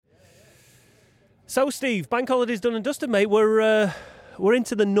So, Steve, bank holiday's done and dusted, mate. We're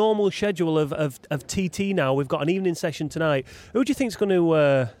into the normal schedule of TT now. We've got an evening session tonight. Who do you think's going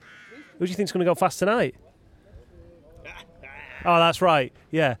to go fast tonight? Oh, that's right.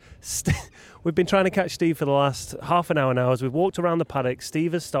 Yeah. We've been trying to catch Steve for the last half an hour now. As we've walked around the paddock,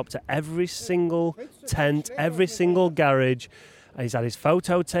 Steve has stopped at every single tent, every single garage. He's had his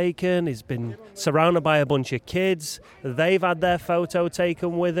photo taken. He's been surrounded by a bunch of kids. They've had their photo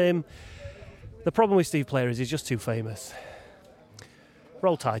taken with him. The problem with Steve Player is he's just too famous.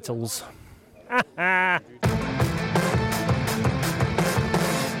 Roll titles.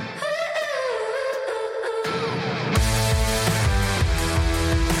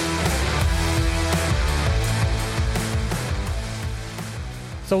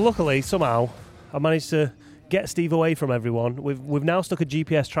 So luckily, somehow, I managed to get Steve away from everyone. We've now stuck a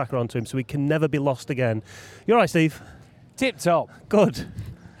GPS tracker onto him so he can never be lost again. You all right, Steve? Tip top. Good.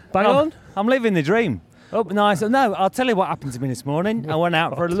 Bang on? I'm living the dream. Oh, nice. No, I'll tell you what happened to me this morning. I went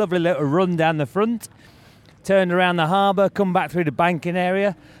out for a lovely little run down the front, turned around the harbour, come back through the banking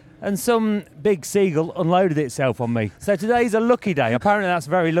area, and some big seagull unloaded itself on me. So today's a lucky day. Apparently that's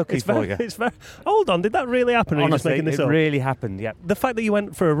very lucky you. It's very. Hold on, did that really happen? Or Honestly, are you just making this it up? really happened, yeah. The fact that you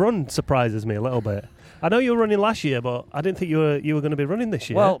went for a run surprises me a little bit. I know you were running last year, but I didn't think you were going to be running this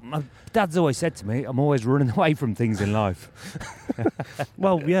year. Well, my dad's always said to me, I'm always running away from things in life.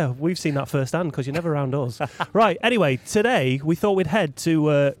 Well, yeah, we've seen that firsthand because you're never around us. Right, anyway, today we thought we'd head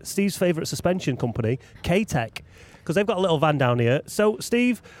to Steve's favourite suspension company, K-Tech, because they've got a little van down here. So,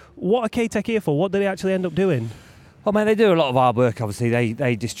 Steve, what are K-Tech here for? What do they actually end up doing? Well, man, they do a lot of hard work, obviously.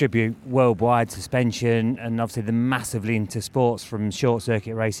 They distribute worldwide suspension, and obviously they're massively into sports, from short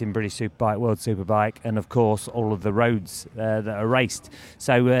circuit racing, British Superbike, World Superbike, and of course all of the roads that are raced.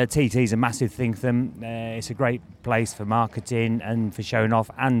 So TT is a massive thing for them. It's a great place for marketing and for showing off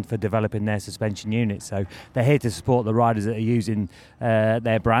and for developing their suspension units. So they're here to support the riders that are using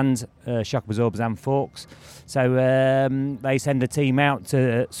their brands, shock absorbers and forks. So they send a team out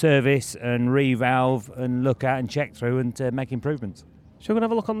to service and revalve and look at and check through and to make improvements. Shall we go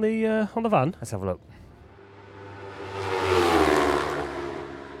and have a look on the van? Let's have a look.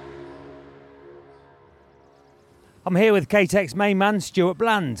 I'm here with K-Tech's main man, Stuart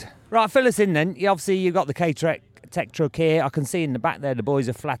Bland. Right, fill us in then. Obviously, you've got the K-Tech truck here. I can see in the back there the boys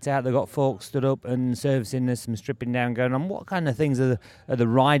are flat out. They've got forks stood up and servicing. There's some stripping down going on. What kind of things are the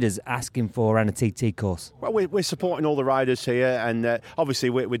riders asking for around a TT course? Well, we're supporting all the riders here, and obviously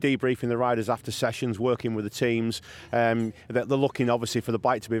we're debriefing the riders after sessions, working with the teams. They're looking obviously for the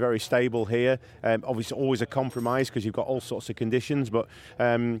bike to be very stable here. Obviously always a compromise because you've got all sorts of conditions, but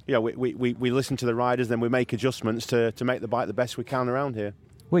we listen to the riders, then we make adjustments to make the bike the best we can around here.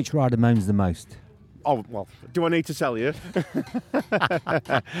 Which rider moans the most? Oh, well, do I need to tell you?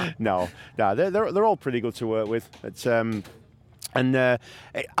 No, they're all pretty good to work with. It's, our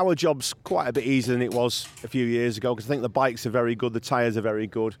job's quite a bit easier than it was a few years ago, because I think the bikes are very good, the tyres are very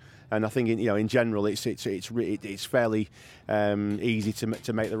good, and I think in general it's fairly easy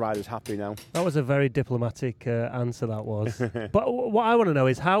to make the riders happy now. That was a very diplomatic answer, that was. But what I want to know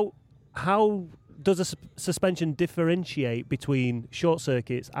is how does a suspension differentiate between short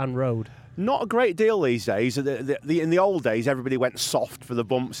circuits and road? Not a great deal these days. In the old days, everybody went soft for the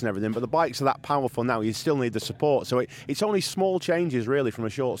bumps and everything, but the bikes are that powerful now, you still need the support. So it's only small changes, really, from a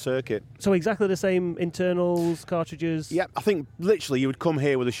short circuit. So exactly the same internals, cartridges? Yeah, I think literally you would come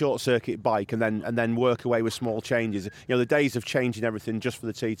here with a short circuit bike and then work away with small changes. You know, the days of changing everything just for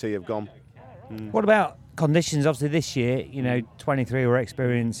the TT have gone. What about conditions? Obviously this year, 23 were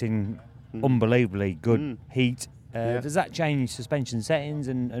experiencing unbelievably good heat. Does that change suspension settings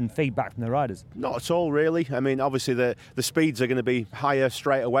and feedback from the riders? Not at all, really. I mean, obviously the speeds are going to be higher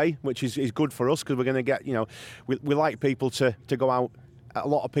straight away, which is good for us, because we're going to get, we like people to go out. A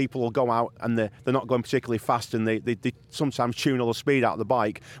lot of people will go out and they're not going particularly fast, and they sometimes tune all the speed out of the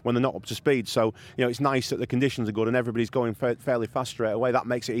bike when they're not up to speed. So, it's nice that the conditions are good and everybody's going fairly fast straight away. That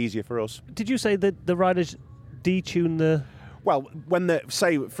makes it easier for us. Did you say that the riders detune the... Well, when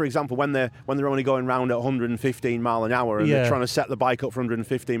for example, when they're only going round at 115 mile an hour and they're trying to set the bike up for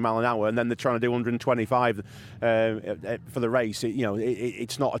 115 mile an hour, and then they're trying to do 125 for the race,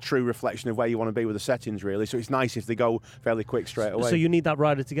 it's not a true reflection of where you want to be with the settings, really. So it's nice if they go fairly quick straight away. So you need that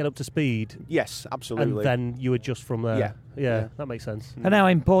rider to get up to speed? Yes, absolutely. And then you adjust from there? Yeah, that makes sense. And how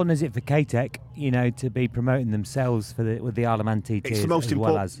important is it for K-Tech, to be promoting themselves with the Isle of Man TT? It's the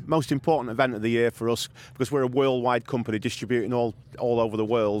most important event of the year for us, because we're a worldwide company distributing all over the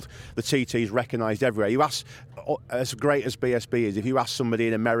world. The TT is recognised everywhere. You ask as great as BSB is, if you ask somebody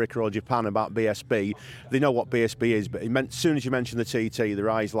in America or Japan about BSB, they know what BSB is. But as soon as you mention the TT, their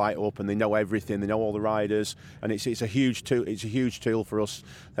eyes light up and they know everything. They know all the riders, and it's a huge tool. It's a huge tool for us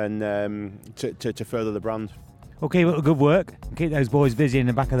and to further the brand. Okay, well, good work. Keep those boys busy in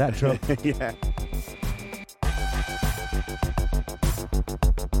the back of that truck. Yeah.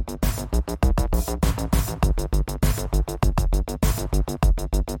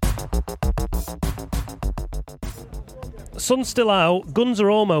 Sun's still out. Guns are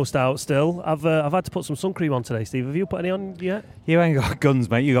almost out still. I've had to put some sun cream on today, Steve. Have you put any on yet? You ain't got guns,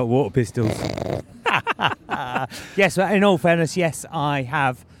 mate. You got water pistols. Yes, but in all fairness, yes, I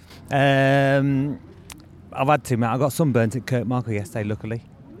have. I've had to, mate. I got sunburnt at Kirkmarket yesterday, luckily.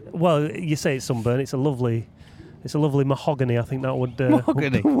 Well, you say it's sunburn. It's a lovely mahogany. I think that would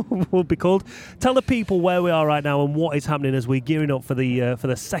Mahogany would be called. Tell the people where we are right now and what is happening as we're gearing up for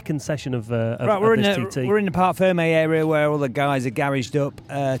the second session of we're this in TT. We're in the Parc Ferme area where all the guys are garaged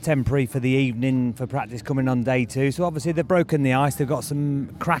up, temporary for the evening for practice coming on day 2. So obviously they've broken the ice. They've got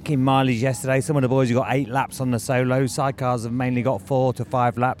some cracking mileage yesterday. Some of the boys have got 8 laps on the solo. Sidecars have mainly got 4 to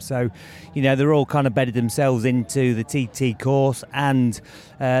 5 laps. So, they're all kind of bedded themselves into the TT course, and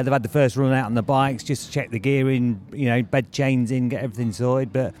they've had the first run out on the bikes just to check the gearing, bed chains in, get everything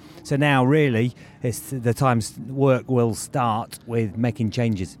sorted. But so now really it's the time work will start with making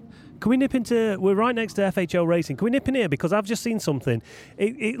changes. Can we nip into... We're right next to FHO Racing. Can we nip in here? Because I've just seen something.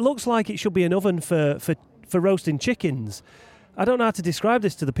 It looks like it should be an oven for roasting chickens. I don't know how to describe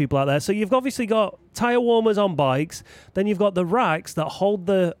this to the people out there. So you've obviously got tyre warmers on bikes. Then you've got the racks that hold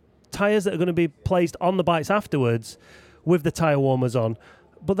the tyres that are going to be placed on the bikes afterwards with the tyre warmers on.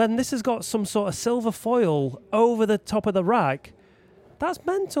 But then this has got some sort of silver foil over the top of the rack. That's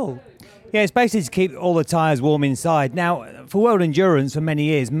mental. Yeah, it's basically to keep all the tyres warm inside. Now, for World Endurance, for many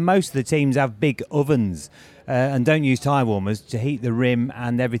years, most of the teams have big ovens and don't use tyre warmers to heat the rim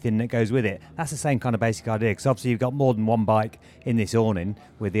and everything that goes with it. That's the same kind of basic idea, because obviously you've got more than one bike in this awning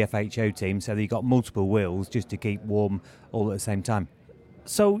with the FHO team, so you've got multiple wheels just to keep warm all at the same time.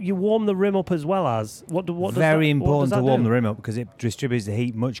 So you warm the rim up as well as... What Very important to warm do? the rim up, because it distributes the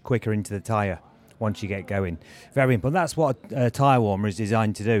heat much quicker into the tyre once you get going. Very important. That's what a tyre warmer is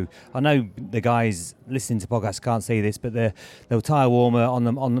designed to do. I know the guys listening to podcasts can't see this, but the tyre warmer on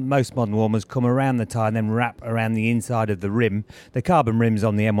the most modern warmers come around the tyre and then wrap around the inside of the rim. The carbon rim's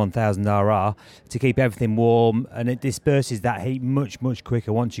on the M1000RR to keep everything warm, and it disperses that heat much, much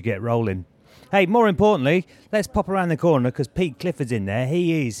quicker once you get rolling. Hey, more importantly, let's pop around the corner because Pete Clifford's in there.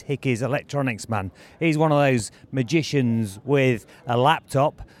 He is Hickey's electronics man. He's one of those magicians with a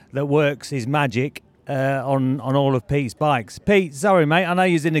laptop that works his magic on all of Pete's bikes. Pete, sorry, mate, I know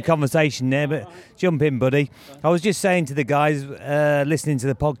you was in the conversation there, but jump in, buddy. I was just saying to the guys listening to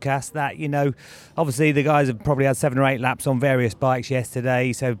the podcast that, obviously the guys have probably had 7 or 8 laps on various bikes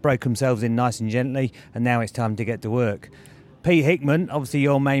yesterday, so broke themselves in nice and gently, and now it's time to get to work. Pete Hickman, obviously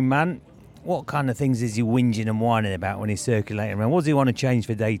your main man. What kind of things is he whinging and whining about when he's circulating around? What does he want to change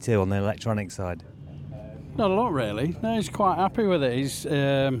for day 2 on the electronic side? Not a lot, really. No, he's quite happy with it.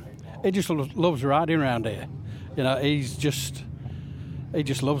 He just loves riding around here. He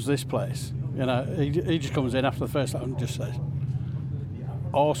just loves this place. He just comes in after the first lap and just says,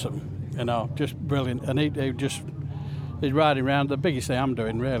 "Awesome," just brilliant. And he's riding around. The biggest thing I'm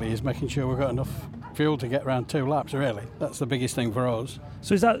doing really is making sure we've got enough fuel to get around 2 laps. Really, that's the biggest thing for us.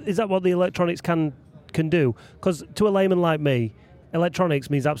 So is that what the electronics can do? Because to a layman like me, electronics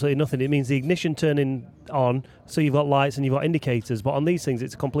means absolutely nothing. It means the ignition turning on, so you've got lights and you've got indicators. But on these things,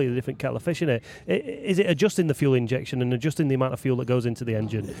 it's a completely different kettle of fish, isn't it? Is it adjusting the fuel injection and adjusting the amount of fuel that goes into the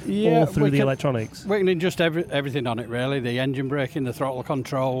engine all through the electronics? We can adjust everything on it, really. The engine braking, the throttle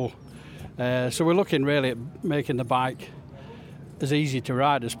control. So we're looking really at making the bike as easy to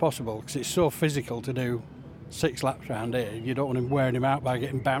ride as possible, because it's so physical to do 6 laps around here. You don't want him wearing him out by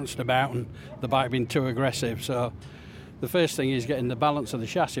getting bounced about and the bike being too aggressive. So the first thing is getting the balance of the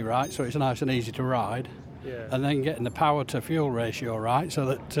chassis right, so it's nice and easy to ride, and then getting the power to fuel ratio right, so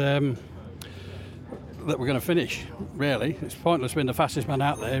that we're going to finish. Really, it's pointless being the fastest man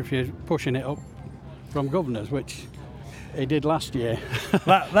out there if you're pushing it up from Governors, which he did last year.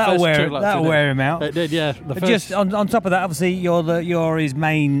 That'll wear him out. It did, yeah. Just on top of that, obviously you're his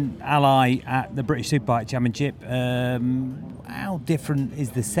main ally at the British Superbike Championship. How different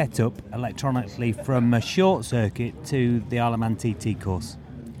is the setup electronically from a short circuit to the Isle of Man TT course?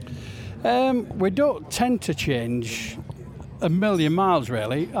 We don't tend to change a million miles,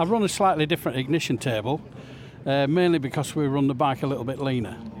 really. I run a slightly different ignition table, mainly because we run the bike a little bit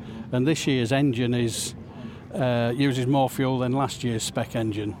leaner. And this year's engine uses more fuel than last year's spec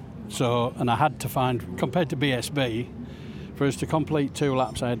engine. So, and I had to find, compared to BSB, for us to complete 2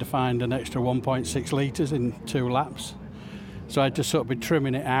 laps, I had to find an extra 1.6 litres in 2 laps. So I had to sort of be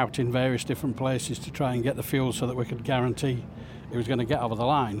trimming it out in various different places to try and get the fuel so that we could guarantee it was going to get over the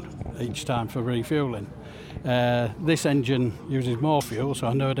line each time for refuelling. This engine uses more fuel, so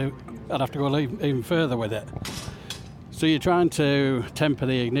I know I'd have to go even further with it. So you're trying to temper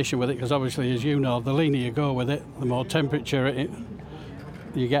the ignition with it, because obviously, as you know, the leaner you go with it, the more temperature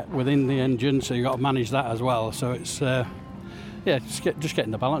you get within the engine, so you've got to manage that as well. So it's just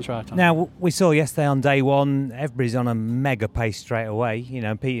getting the balance right. Now, we saw yesterday on day one, everybody's on a mega pace straight away. You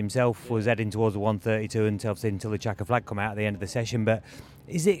know, Pete himself was heading towards the 132 until the checker flag come out at the end of the session. But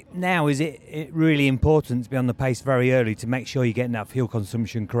is it really important to be on the pace very early to make sure you're getting that fuel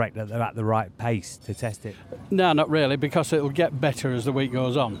consumption correct, that they're at the right pace to test it? No, not really, because it'll get better as the week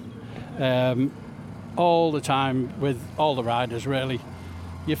goes on. All the time with all the riders, really.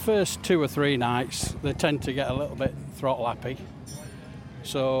 Your first 2 or 3 nights, they tend to get a little bit throttle happy.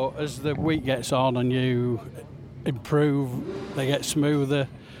 So as the week gets on and you improve, they get smoother,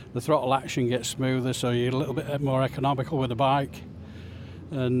 the throttle action gets smoother, so you're a little bit more economical with the bike.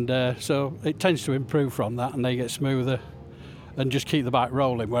 And so it tends to improve from that, and they get smoother and just keep the bike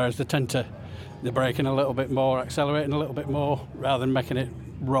rolling, whereas they're braking a little bit more, accelerating a little bit more, rather than making it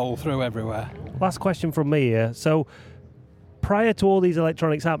roll through everywhere. Last question from me here. So prior to all these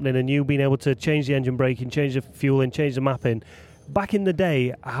electronics happening and you being able to change the engine braking, change the fueling, change the mapping, back in the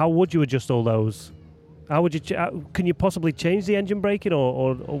day, how would you adjust all those? How would you? Can you possibly change the engine braking,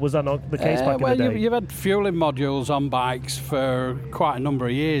 or was that not the case back in the day? You've had fueling modules on bikes for quite a number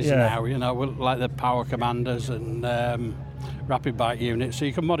of years now, you know, like the Power Commanders and Rapid Bike units, so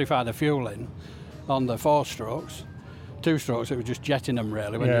you can modify the fueling on the 4-strokes. 2-strokes, it was just jetting them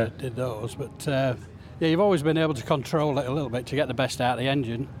really when you did those, but you've always been able to control it a little bit to get the best out of the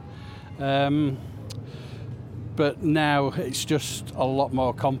engine. But now it's just a lot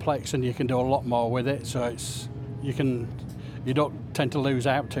more complex, and you can do a lot more with it. So you don't tend to lose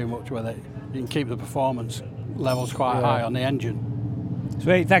out too much with it. You can keep the performance levels quite high on the engine.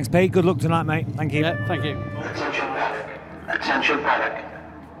 Sweet, thanks Pete. Good luck tonight, mate. Thank you. Yeah, thank you. Attention paddock.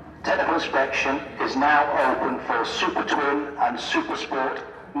 Technical inspection is now open for Super Twin and Super Sport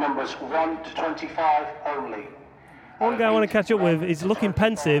numbers 1 to 25 only. One guy I want to catch up with is looking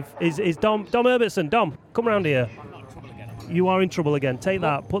pensive. Is Dom Herbertson? Dom, come around here. You are in trouble again. Take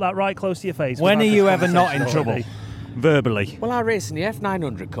that. Put that right close to your face. When are you ever not in trouble? Verbally. Well, I race in the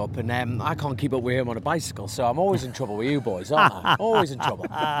F900 Cup, and I can't keep up with him on a bicycle, so I'm always in trouble with you boys, aren't I? Always in trouble.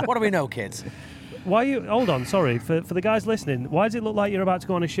 What do we know, kids? Why you? Hold on, sorry. For the guys listening, why does it look like you're about to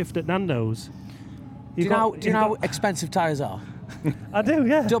go on a shift at Nando's? Do you know how expensive tyres are? I do,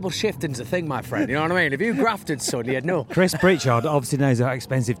 yeah. Double shifting's a thing, my friend. You know what I mean? If you grafted, son, you'd know. Chris Pritchard obviously knows how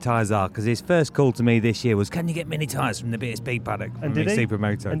expensive tyres are, because his first call to me this year was, "Can you get mini tyres from the BSB paddock?" And did he?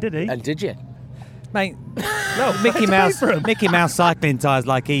 Supermoto. And did he? And did you? Mate, no, Mickey Mouse cycling tyres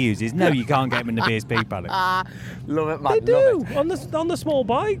like he uses. No, you can't get them in the BSB paddock. Love it, man. They do Love it. on the small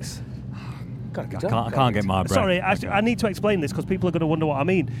bikes. I can't get my breath. Sorry, I need to explain this because people are going to wonder what I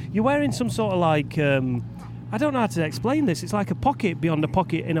mean. You're wearing some sort of like I don't know how to explain this. It's like a pocket beyond a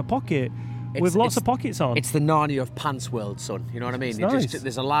pocket in a pocket with lots of pockets on. It's the Narnia of pants world, son. You know what I mean? Nice.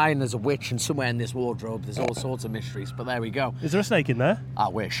 There's a lion, there's a witch, and somewhere in this wardrobe there's all sorts of mysteries. But there we go. Is there a snake in there? I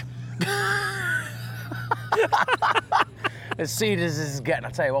wish. As soon as this is getting, I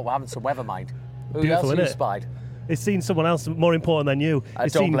tell you what, we're having some weather mind. Who Beautiful, else you innit? spied? It's seen someone else more important than you.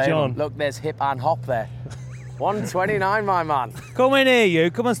 It's don't seen blame John. him. Look, there's Hip and Hop there. 129, my man. Come in here,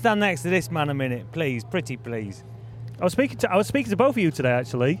 you. Come and stand next to this man a minute, please. Pretty please. I was speaking to both of you today,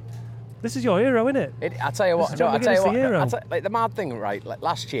 actually. This is your hero, isn't it? I tell you what. John McGuinness, the hero. Like the mad thing, right? Like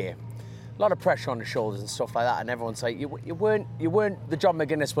last year, a lot of pressure on the shoulders and stuff like that, and everyone's like, you weren't the John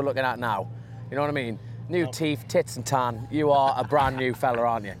McGuinness we're looking at now. You know what I mean? New teeth, tits, and tan. You are a brand new fella,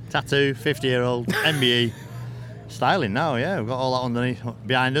 aren't you? Tattoo, 50-year-old, MBE. Styling now, yeah. We've got all that underneath,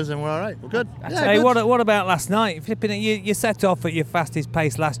 behind us, and we're all right. We're good. Hey, what about last night? Flipping it, you set off at your fastest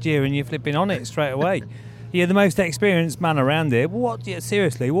pace last year, and you're flipping on it straight away. You're the most experienced man around here. What do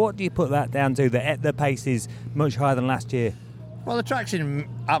you put that down to? The pace is much higher than last year. Well, the track's in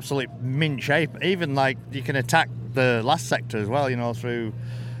absolute mint shape. Even like you can attack the last sector as well, you know, through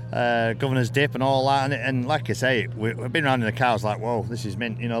Governor's Dip and all that. And like I say, we've been around in the cars like, whoa, this is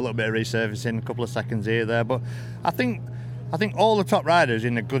mint. You know, a little bit of resurfacing, a couple of seconds here, there. But I think all the top riders are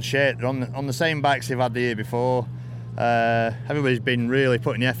in a good shape. They're on the same bikes they've had the year before. Everybody's been really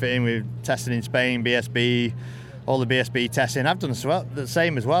putting the effort in. We've tested in Spain, BSB, all the BSB testing. I've done the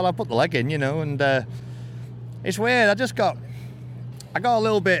same as well. I put the leg in, you know, and it's weird. I got a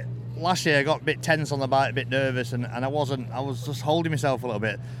little bit last year I got a bit tense on the bike, a bit nervous, and I was just holding myself a little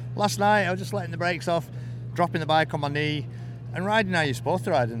bit. Last night I was just letting the brakes off, dropping the bike on my knee, and riding how you're supposed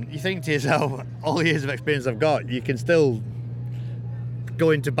to ride. And you think to yourself, all the years of experience I've got, you can still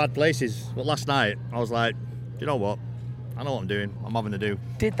go into bad places. But last night I was like, you know what? I know what I'm doing. I'm having to do.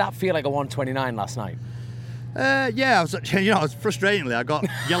 Did that feel like a 129 last night? Yeah, I was frustratingly, I got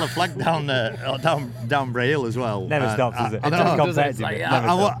yellow flag down Bray Hill as well. Never stops, does it? I know. Competitive, Like,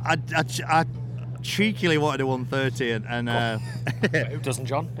 I cheekily wanted a 130, and Who doesn't,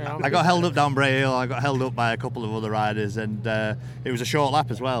 John? I got held up down Bray Hill. I got held up by a couple of other riders, and it was a short lap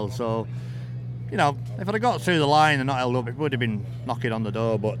as well. So, if I'd have got through the line and not held up, it would have been knocking on the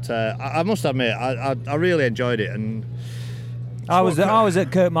door. But I must admit, I really enjoyed it. And I was at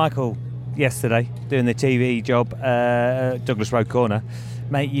Kurt Michael yesterday doing the TV job, Douglas Road Corner.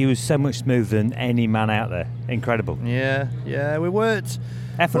 Mate, you was so much smoother than any man out there. Incredible. Yeah, we worked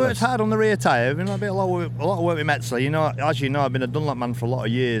hard on the rear tyre. I did a lot of work with Metzler. As you know, I've been a Dunlop man for a lot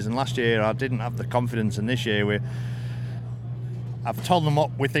of years, and last year I didn't have the confidence, and this year I've told them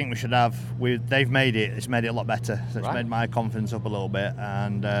what we think we should have. They've made it. It's made it a lot better. So it's made my confidence up a little bit.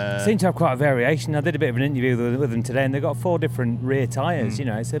 And seem to have quite a variation. I did a bit of an interview with them today, and they've got 4 different rear tyres.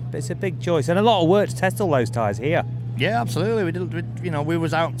 It's a big choice, and a lot of work to test all those tyres here. Yeah, absolutely. We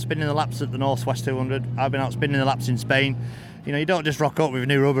was out spinning the laps at the Northwest 200. I've been out spinning the laps in Spain. You don't just rock up with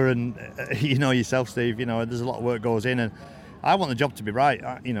new rubber and yourself, Steve. There's a lot of work goes in, and I want the job to be right.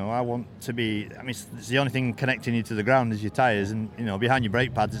 I want to be. It's the only thing connecting you to the ground is your tyres, and behind your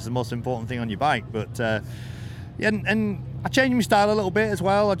brake pads, it's the most important thing on your bike. But and I changed my style a little bit as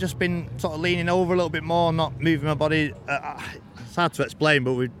well. I've just been sort of leaning over a little bit more, not moving my body. It's hard to explain,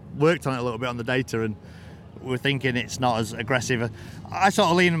 but we've worked on it a little bit on the data, and we're thinking it's not as aggressive. I sort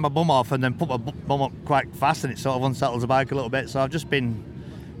of leaned my bum off and then put my bum up quite fast, and it sort of unsettles the bike a little bit. So I've just been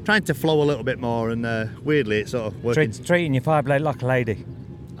trying to flow a little bit more, and weirdly it's sort of working. Treating your 5-blade like a lady.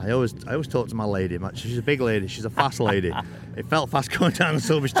 I always talk to my lady, Matt. She's a big lady. She's a fast lady. It felt fast going down the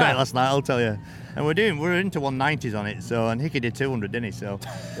Silver Straight last night, I'll tell you. And we're into 190s on it. So, and Hickey did 200, didn't he? So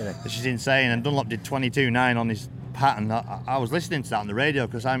she's insane. And Dunlop did 22.9 on his pattern. I was listening to that on the radio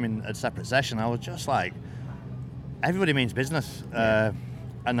because I'm in a separate session. I was just like, everybody means business, and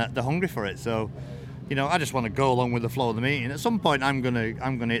they're hungry for it. So, I just want to go along with the flow of the meeting. At some point, I'm gonna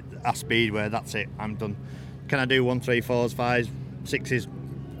hit a speed where that's it. I'm done. Can I do 1, 3, 4s, 5s, 6s?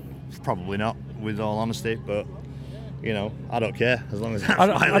 Probably not, with all honesty. But I don't care as long as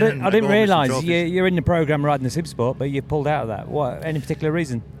I didn't realise you're in the programme riding the Supersport, but you pulled out of that. What? Any particular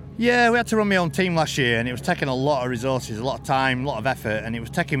reason? Yeah, we had to run my own team last year, and it was taking a lot of resources, a lot of time, a lot of effort, and it was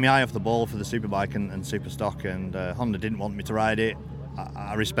taking my eye off the ball for the Superbike and Superstock, and Honda didn't want me to ride it.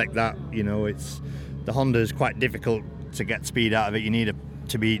 I respect that. It's the Honda's quite difficult to get speed out of it. You need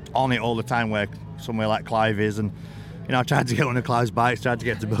to be on it all the time, where somewhere like Clive is, and I tried to get one of Clive's bikes, tried to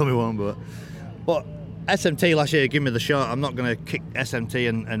get to Birmingham one, but SMT last year gave me the shot. I'm not going to kick SMT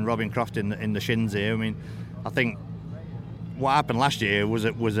and Robin Croft in the shins here. I think what happened last year was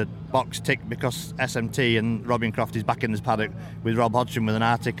a box tick because SMT and Robin Croft is back in this paddock with Rob Hodgson with an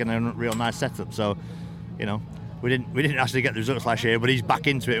Arctic and a real nice setup. So, we didn't actually get the results last year, but he's back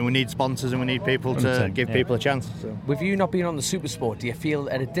into it, and we need sponsors and we need people to give people a chance. So. With you not being on the Supersport, do you feel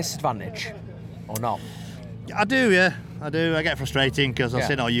at a disadvantage or not? I do, yeah. I do. I get frustrating because I've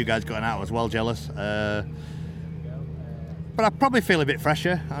seen all you guys going out. I was well jealous. But I probably feel a bit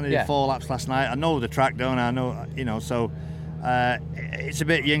fresher. I did 4 laps last night. I know the track, don't I? I know, so it's a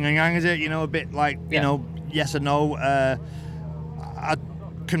bit yin and yang, is it? A bit like, yes and no. I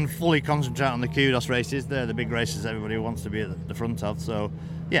can fully concentrate on the kudos races. They're the big races everybody wants to be at the front of. So,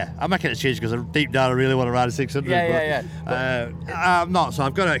 yeah, I'm making a change because deep down I really want to ride a 600. I'm not, so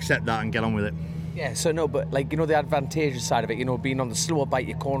I've got to accept that and get on with it. Yeah, so no, but the advantageous side of it, being on the slower bike,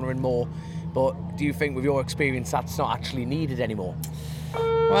 you're cornering more. But do you think with your experience that's not actually needed anymore?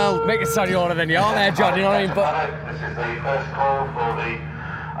 Well, make it sound you're than you are there, John, you know what I mean? But this is the first call for the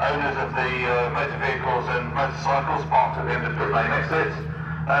owners of the motor vehicles and motorcycles parked at the end of pit lane exit.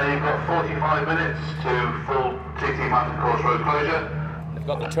 You've got 45 minutes to full TT Mountain Course road closure. They've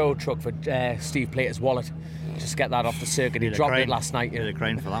got the tow truck for Steve Plater's wallet. Just get that off the circuit. He dropped it last night. Need a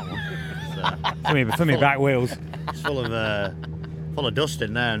crane for that one. For me back wheels. It's full of dust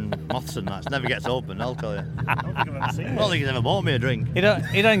in there and moths and that. It never gets opened, I'll tell you. I don't think he's ever bought me a drink. You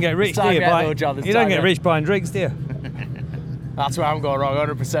don't get rich, do you? You don't get rich buying drinks, do you? That's where I'm going wrong,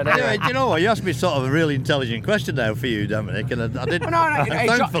 100%. Anyway, do you know what? You asked me sort of a really intelligent question there for you, Dominic, and I did.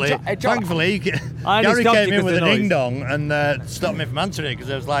 Thankfully, Gary came in with a ding dong and stopped me from answering it because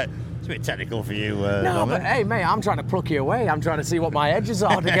I was like, It's a bit technical for you, No, Dominic. but hey, mate, I'm trying to pluck you away. I'm trying to see what my edges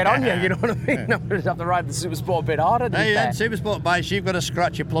are to get on you. You know what I mean? I'm going to have to ride the Super Sport a bit harder. Hey, then Super Sport bikes, you've got to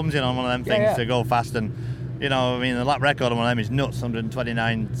scratch your plums in on one of them things to go fast. And, you know, I mean, the lap record on one of them is nuts,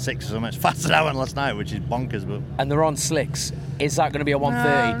 129.6 or something. It's faster than I went last night, which is bonkers. But And they're on slicks. Is that going to be a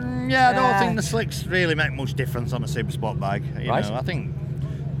 130? yeah, I don't think the slicks really make much difference on a Super Sport bike. You know, I think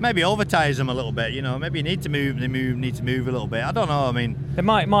maybe overtires them a little bit. You know, maybe you need to move. They need to move a little bit. I don't know. I mean, It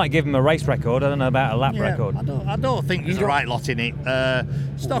might give them a race record. I don't know about a lap record. I don't think there's a right lot in it.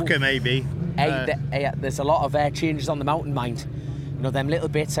 Stocker maybe. There's a lot of air changes on the mountain, mind. You know, them little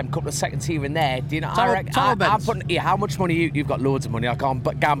bits, them couple of seconds here and there. Do you know? I'm putting. Yeah, how much money you've got? Loads of money. I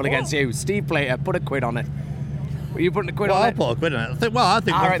can't gamble against you. Steve Plater, put a quid on it. Were you putting a quid on it? I'll put a quid on it. I think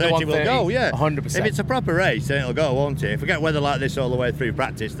 130 will go, yeah. 100%. If it's a proper race, then it'll go, won't it? If we get weather like this all the way through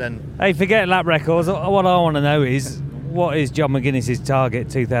practice, then... Hey, forget lap records. What I want to know is, what is John McGuinness's target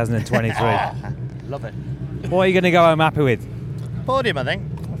 2023? Love it. What are you going to go home happy with? Podium, I think.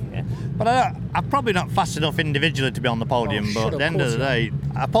 Yeah. But I'm probably not fast enough individually to be on the podium, but at the end of the day,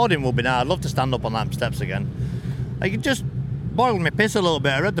 a podium will be now. I'd love to stand up on them steps again. I could just... boiled my piss a little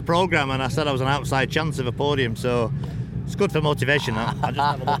bit. I read the programme and I said I was an outside chance of a podium, so it's good for motivation. I just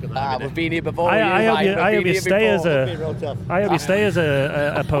have a look at that. We've been here before. I hope you stay as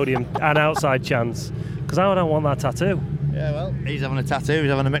a podium, an outside chance, because I don't want that tattoo. Yeah, well, he's having a tattoo.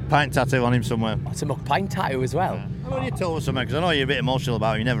 He's having a McPint tattoo on him somewhere. Oh, it's a McPint tattoo as well. I know you told us something, because I know you're a bit emotional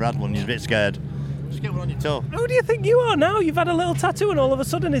about it. You never had one. You're a bit scared. Just get one on your toe. Who do you think you are now? You've had a little tattoo and all of a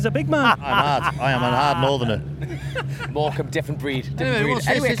sudden he's a big man. I'm hard. I am a hard northerner. Morecambe, different breed. Anyway, what's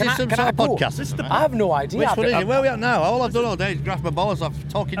this? Is this some sort of podcast? I have no idea. Which one is it? Where are we at now? All I've done all day is graft my balls off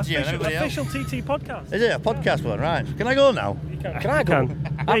talking to you and everybody else. Official TT podcast. Is it a podcast one? Right. Can I go now? Can I go?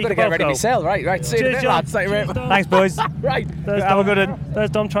 I'm going to get ready myself. Right. See you in a bit, lads. Thanks, boys. Right. Have a good one. There's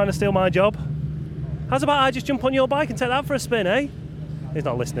Dom trying to steal my job. How's about I just jump on your bike and take that for a spin, eh? He's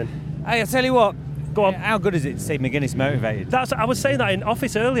not listening. Hey, I tell you what. Go on. How good is it to see McGuinness motivated? I was saying that in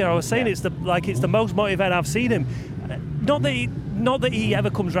office earlier. I was saying it's the most motivated I've seen him. Not that he ever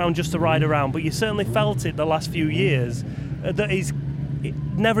comes round just to ride around, but you certainly felt it the last few years that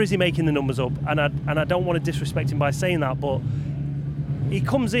never is he making the numbers up. And I don't want to disrespect him by saying that, but he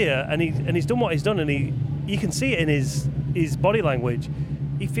comes here and he's done what he's done, and you can see it in his body language.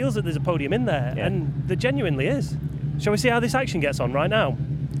 He feels that there's a podium in there, and there genuinely is. Shall we see how this action gets on right now?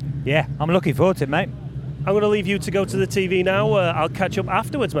 Yeah, I'm looking forward to it, mate. I'm going to leave you to go to the TV now. I'll catch up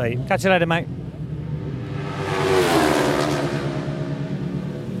afterwards, mate. Catch you later, mate.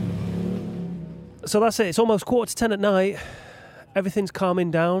 So that's it. It's almost 9:45 at night. Everything's calming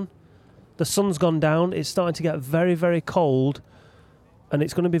down. The sun's gone down. It's starting to get very, very cold. And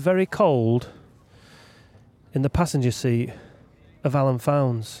it's going to be very cold in the passenger seat of Alan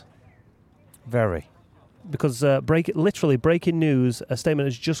Founds. Very. Because literally breaking news, a statement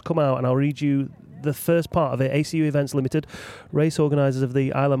has just come out, and I'll read you the first part of it. ACU Events Limited, race organisers of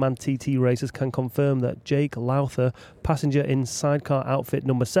the Isle of Man TT races, can confirm that Jake Lowther, passenger in sidecar outfit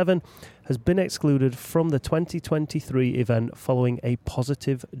number 7, has been excluded from the 2023 event following a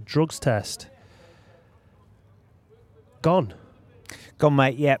positive drugs test. Gone,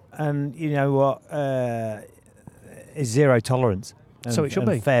 mate. Yep. And you know what? It's zero tolerance. So it should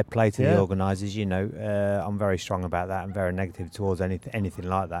be. Fair play to the organisers. You know, I'm very strong about that. I'm very negative towards anything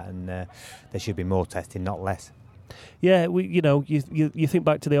like that, and there should be more testing, not less. Yeah, you think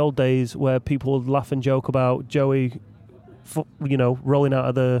back to the old days where people would laugh and joke about Joey, rolling out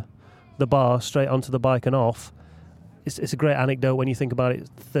of the bar straight onto the bike and off. It's a great anecdote when you think about it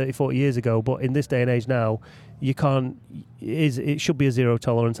 30, 40 years ago, but in this day and age now, you can't. It should be a zero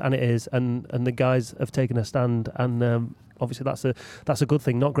tolerance, and it is, and the guys have taken a stand, and obviously that's a good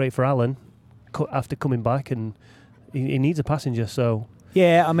thing. Not great for Alan after coming back, and he needs a passenger. So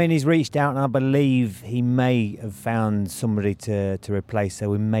yeah, I mean, he's reached out, and I believe he may have found somebody to replace. So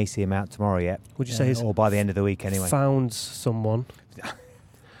we may see him out tomorrow yet. Would you say he's or by the end of the week anyway? Found someone.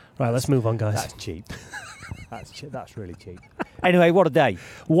 Right, let's move on, guys. That's cheap. That's really cheap. Anyway, what a day!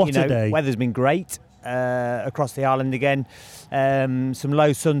 What a day! Weather's been great across the island again. Some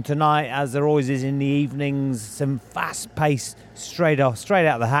low sun tonight, as there always is in the evenings. Some fast pace straight out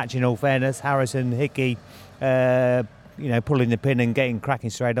of the hatch. In all fairness, Harrison, Hickey, pulling the pin and getting cracking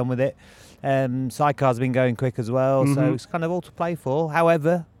straight on with it. Sidecar's been going quick as well, so it's kind of all to play for.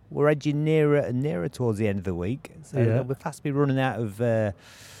 However, we're edging nearer and nearer towards the end of the week, so we'll fast be running out of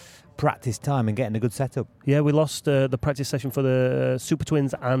practice time and getting a good setup. Yeah, we lost the practice session for the Super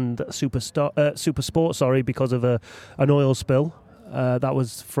Twins and Super Sport, because of an oil spill. That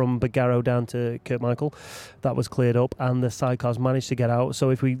was from Bagaro down to Kirkmichael. That was cleared up, and the sidecars managed to get out. So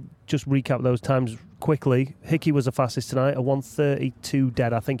if we just recap those times quickly, Hickey was the fastest tonight, a 1:32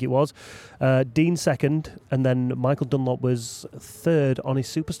 dead, I think it was. Dean second, and then Michael Dunlop was third on his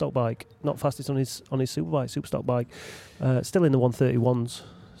Superstock bike. Not fastest on his Superstock bike. Still in the 1:31s.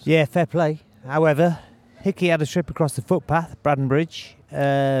 Yeah, fair play. However, Hickey had a trip across the footpath, Braddon Bridge. He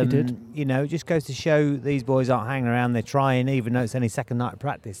did. You know, it just goes to show these boys aren't hanging around. They're trying, even though it's only second night of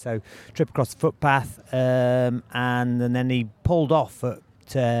practice. So, trip across the footpath, and then he pulled off at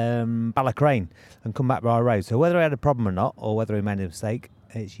Ballacrane and come back by road. So whether he had a problem or not, or whether he made a mistake,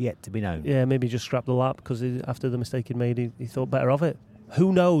 it's yet to be known. Yeah, maybe he just scrapped the lap because after the mistake he made, he thought better of it.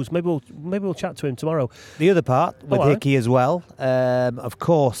 Who knows? Maybe we'll chat to him tomorrow. The other part with All right. Hickey as well. Of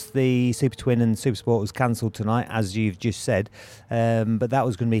course, the Super Twin and Super Sport was cancelled tonight, as you've just said. But that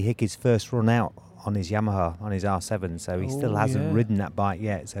was going to be Hickey's first run out on his Yamaha, on his R7. So he still hasn't ridden that bike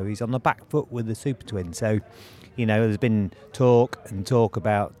yet. So he's on the back foot with the Super Twin. So, you know, there's been talk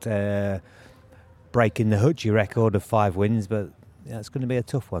about breaking the Hutchie record of 5 wins, but yeah, it's going to be a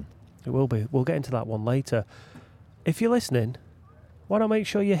tough one. It will be. We'll get into that one later. If you're listening, why not make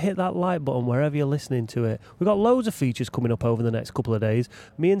sure you hit that like button wherever you're listening to it? We've got loads of features coming up over the next couple of days.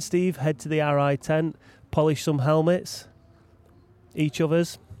 Me and Steve head to the RI tent, polish some helmets, each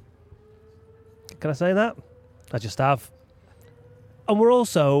other's. Can I say that? I just have. And we're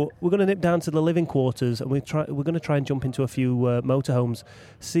going to nip down to the living quarters, and we're going to try and jump into a few motorhomes,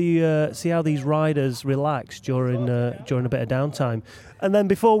 see how these riders relax during a bit of downtime. And then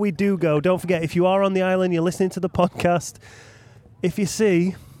before we do go, don't forget, if you are on the island, you're listening to the podcast, if you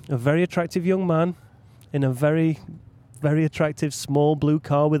see a very attractive young man in a very, very attractive small blue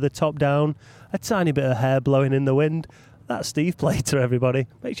car with the top down, a tiny bit of hair blowing in the wind, that's Steve Plater, everybody.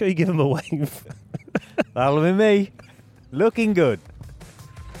 Make sure you give him a wave. That'll be me. Looking good.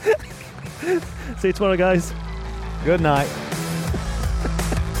 See you tomorrow, guys. Good night.